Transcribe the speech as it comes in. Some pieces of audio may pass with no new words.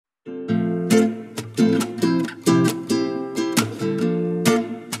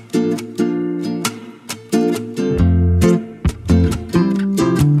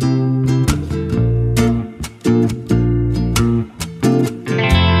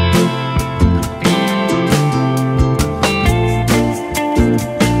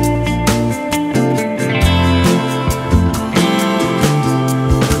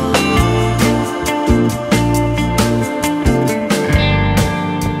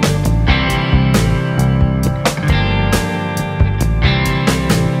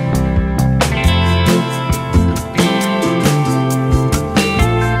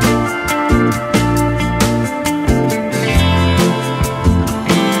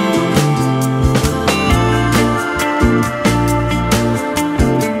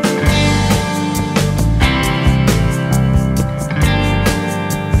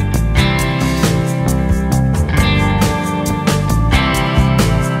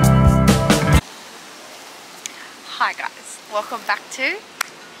welcome back to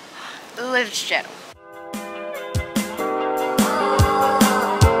Liv's channel.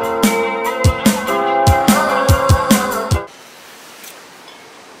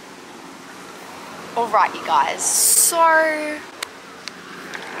 Alright you guys, so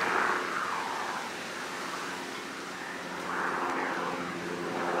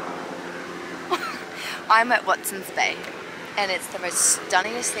I'm at Watson's Bay and it's the most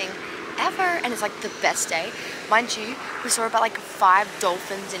stunningest thing ever, and it's like the best day. Mind you, we saw about like 5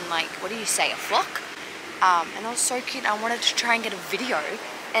 dolphins in like, what do you say, a flock? And that was so cute. I wanted to try and get a video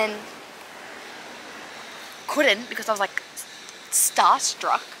and couldn't because I was like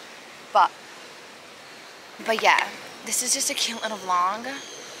starstruck. But yeah, this is just a cute little vlog.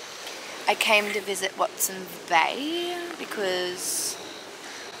 I came to visit Watson's Bay because,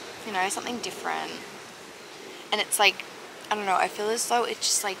 you know, something different. And it's like, I don't know, I feel as though it's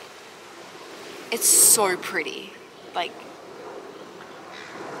just like, it's so pretty. Like,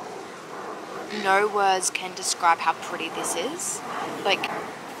 no words can describe how pretty this is. Like,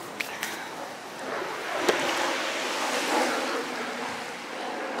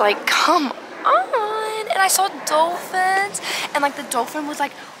 come on. And I saw dolphins, and like the dolphin was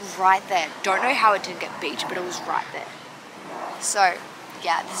like right there. Don't know how it didn't get beached, but it was right there. So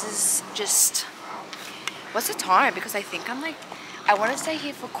yeah, this is just, what's the time? Because I think I'm like, I want to stay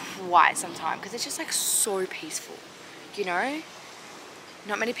here for quite some time because it's just like so peaceful, you know?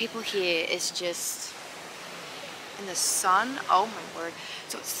 Not many people here. It's just in the sun. Oh my word.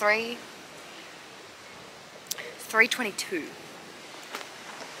 So it's 3:22.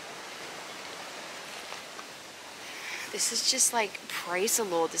 This is just like, praise the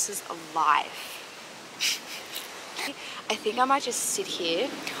Lord, this is alive. I think I might just sit here.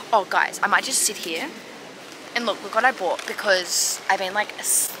 Oh guys, I might just sit here and look what I bought because I've been like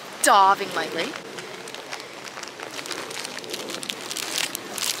starving lately.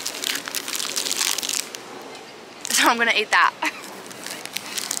 So I'm gonna eat that.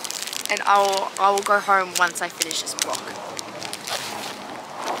 And I will go home once I finish this vlog.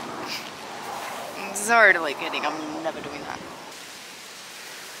 I'm totally kidding, I'm never doing that.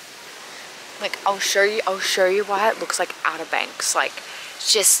 Like, I'll show you why it looks like Outer Banks. Like,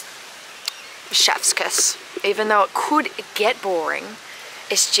 it's just chef's kiss. Even though it could get boring,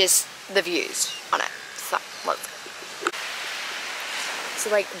 it's just the views on it. So, look. So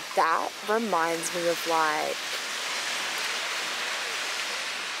like, that reminds me of like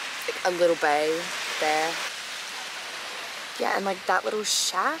a little bay there. Yeah, and like that little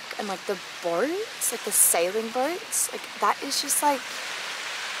shack and like the boats, like the sailing boats, like that is just like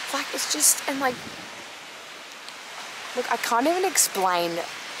it's just, and like, look, I can't even explain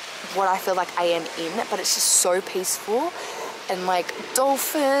what I feel like I am in, but it's just so peaceful, and like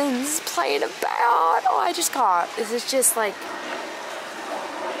dolphins playing about. Oh, I just can't. This is just like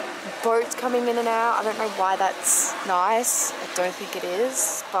boats coming in and out. I don't know why that's nice. I don't think it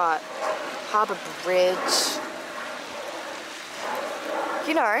is, but Harbour Bridge.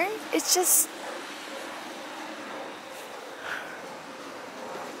 You know, it's just,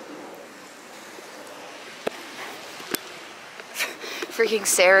 freaking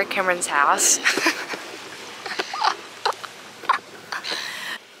Sarah Cameron's house.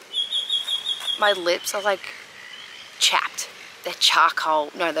 My lips are like chapped. They're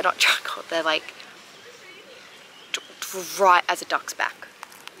charcoal. No, they're not charcoal. They're like right as a duck's back.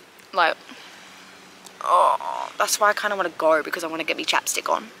 Like, oh, that's why I kind of want to go, because I want to get me chapstick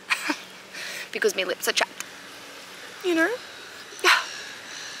on. Because my lips are chapped. You know? Yeah.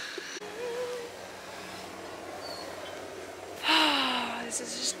 This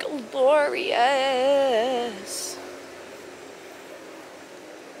is just glorious.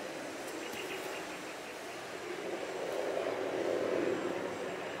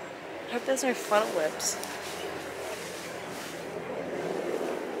 I hope there's no funnel lips.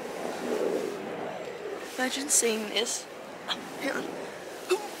 Imagine seeing this.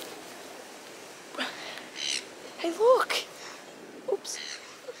 Hey, look. Oops.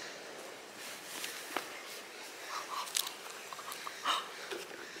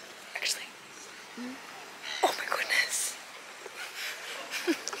 Actually. Oh my goodness.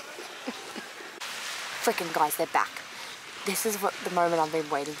 Frickin' guys, they're back. This is what the moment I've been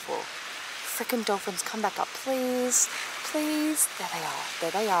waiting for. Frickin' dolphins, come back up, please. Please. There they are.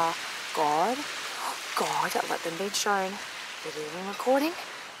 There they are. God. God, let them be shown. They're even recording.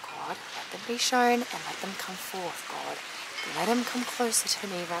 God, let them be shown and let them come forth, God. Let them come closer to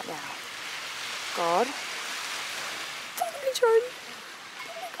me right now. God. Let them be shown.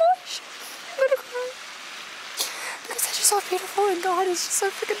 Oh my gosh. I'm gonna cry. Because they're just so beautiful, and God is just so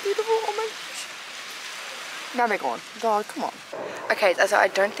freaking beautiful. Oh my gosh. Now they're gone. God, come on. Okay, so I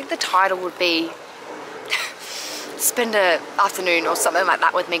don't think the title would be spend an afternoon or something like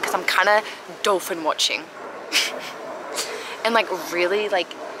that with me, because I'm kind of dolphin watching. And like really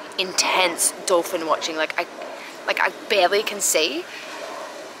like intense dolphin watching. Like I barely can see,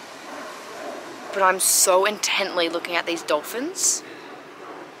 but I'm so intently looking at these dolphins.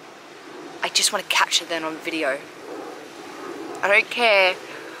 I just want to capture them on video. I don't care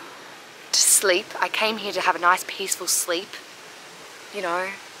to sleep. I came here to have a nice peaceful sleep, you know,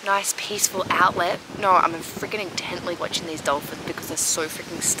 nice peaceful outlet. No, I'm freaking intently watching these dolphins because they're so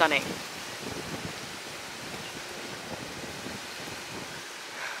freaking stunning.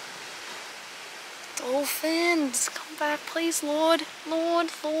 Dolphins, come back please, Lord,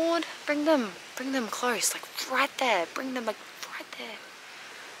 Lord, Lord. Bring them close, like right there. Bring them like right there.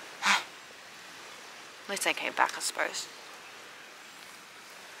 At least they came back, I suppose.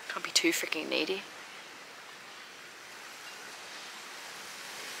 Can't be too freaking needy.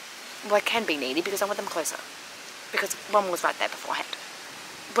 Well, I can be needy because I want them closer. Because one was right there beforehand.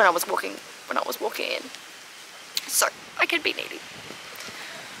 When I was walking in. So, I can be needy.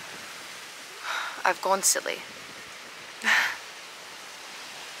 I've gone silly.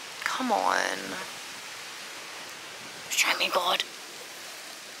 Come on. Show me God.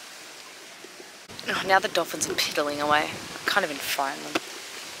 Oh, now the dolphins are piddling away. I can't even find them.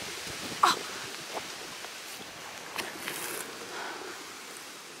 Oh.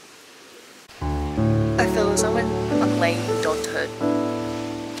 I feel as though I'm laying dog turd.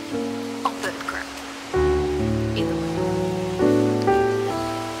 Oh, but crap. Either way.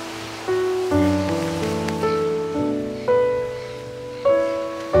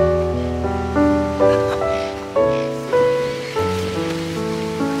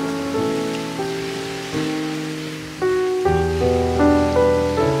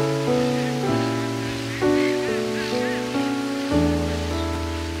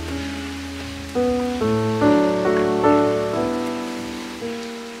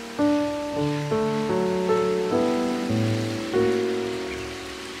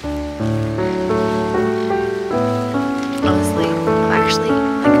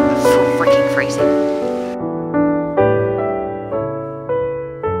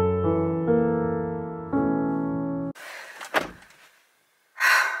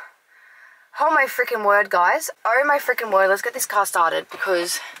 Oh my freaking word, guys. Oh my freaking word. Let's get this car started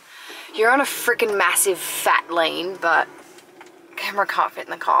because you're on a freaking massive fat lane, but camera can't fit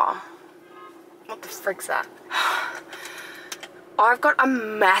in the car. What the frick's that? I've got a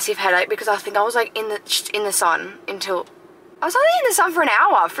massive headache because I think I was like in the sun until... I was only in the sun for an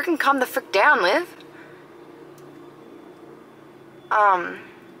hour. Freaking calm the frick down, Liv. I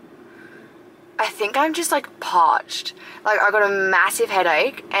think I'm just like parched. Like I got a massive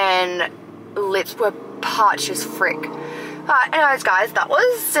headache and lips were parched as frick. Anyways guys, that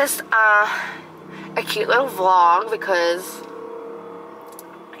was just a cute little vlog because,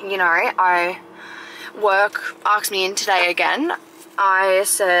 you know, work asked me in today again. I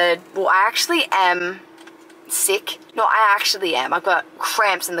said, well, I actually am sick. No, I actually am. I've got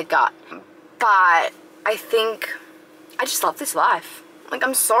cramps in the gut. But I think I just love this life. Like,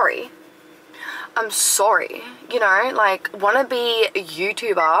 I'm sorry. I'm sorry. You know, like, wanna be a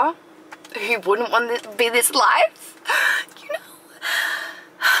YouTuber who wouldn't want to be this life? You know?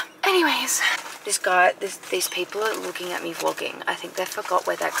 Anyways, these people are looking at me vlogging. I think they forgot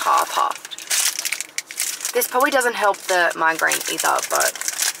where their car parked. This probably doesn't help the migraine either, but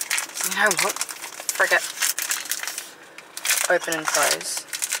you know what? Frick it. Open and close.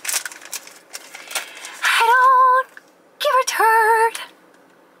 I don't give a turd.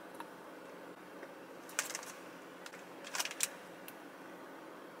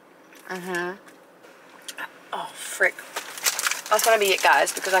 Oh, frick. That's gonna be it,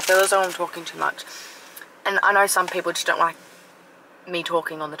 guys, because I feel as though I'm talking too much. And I know some people just don't like me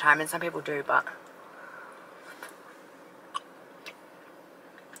talking all the time, and some people do, but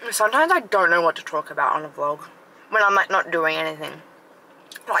sometimes I don't know what to talk about on a vlog when I'm like not doing anything.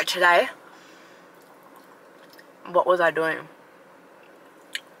 Like today, what was I doing?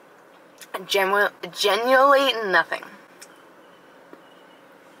 Genuinely nothing.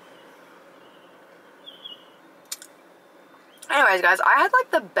 Anyways, guys, I had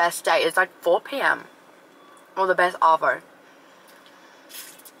like the best day. It's like 4 p.m. Or the best arvo.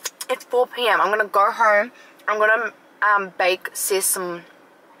 It's 4 p.m. I'm gonna go home. I'm gonna bake sis some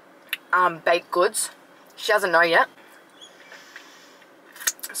baked goods. She doesn't know yet.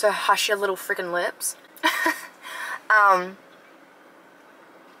 So hush your little freaking lips. And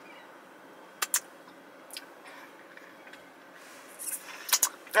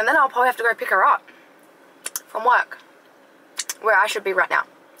then I'll probably have to go pick her up from work, where I should be right now.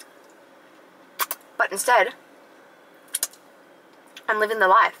 But instead, I'm living the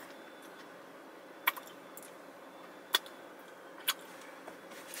life.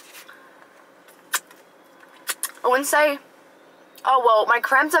 I wouldn't say, oh well, my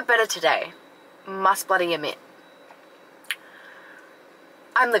cramps are better today. Must bloody admit.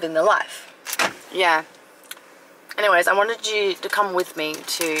 I'm living the life. Yeah. Anyways, I wanted you to come with me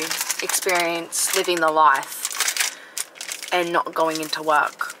to experience living the life and not going into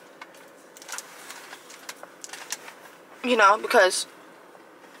work. You know, because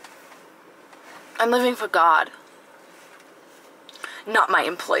I'm living for God, not my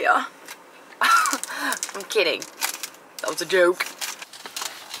employer. I'm kidding. That was a joke.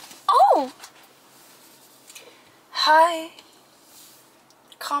 Oh! Hi.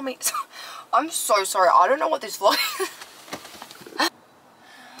 Call me. I'm so sorry. I don't know what this vlog is.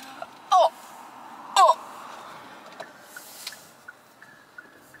 Oh.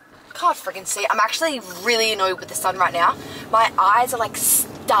 Can't freaking see. I'm actually really annoyed with the sun right now. My eyes are like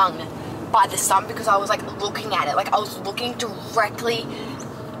stung by the sun because I was like looking at it. Like I was looking directly.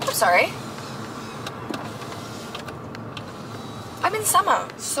 I'm sorry. I'm in summer,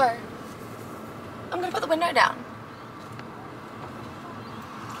 so I'm gonna put the window down.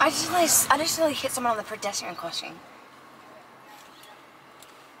 I just nearly hit someone on the pedestrian crossing.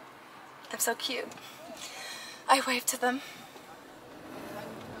 I'm so cute. I waved to them.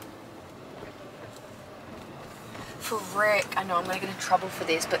 Frick, I know I'm gonna get in trouble for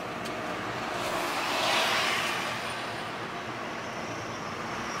this, but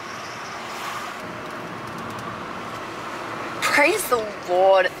praise the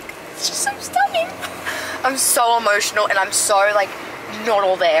Lord. It's just so stunning. I'm so emotional and I'm so like not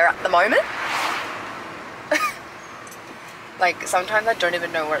all there at the moment. Like sometimes I don't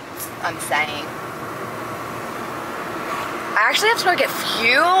even know what I'm saying. I actually have to go get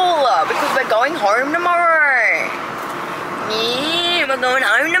fuel because we're going home tomorrow. Yeah, we're going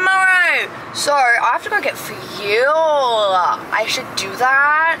home tomorrow. So I have to go get fuel. I should do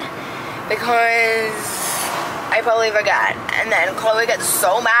that because I probably forgot. And then Chloe gets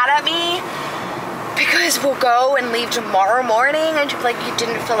so mad at me because we'll go and leave tomorrow morning and she'll be like, you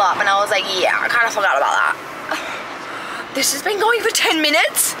didn't fill up. And I was like, yeah, I kind of forgot about that. This has been going for 10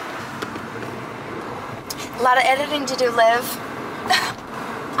 minutes. A lot of editing to do, Liv.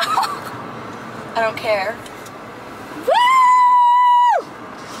 I don't care. Woo!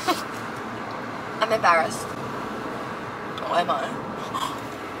 I'm embarrassed. Oh, am I?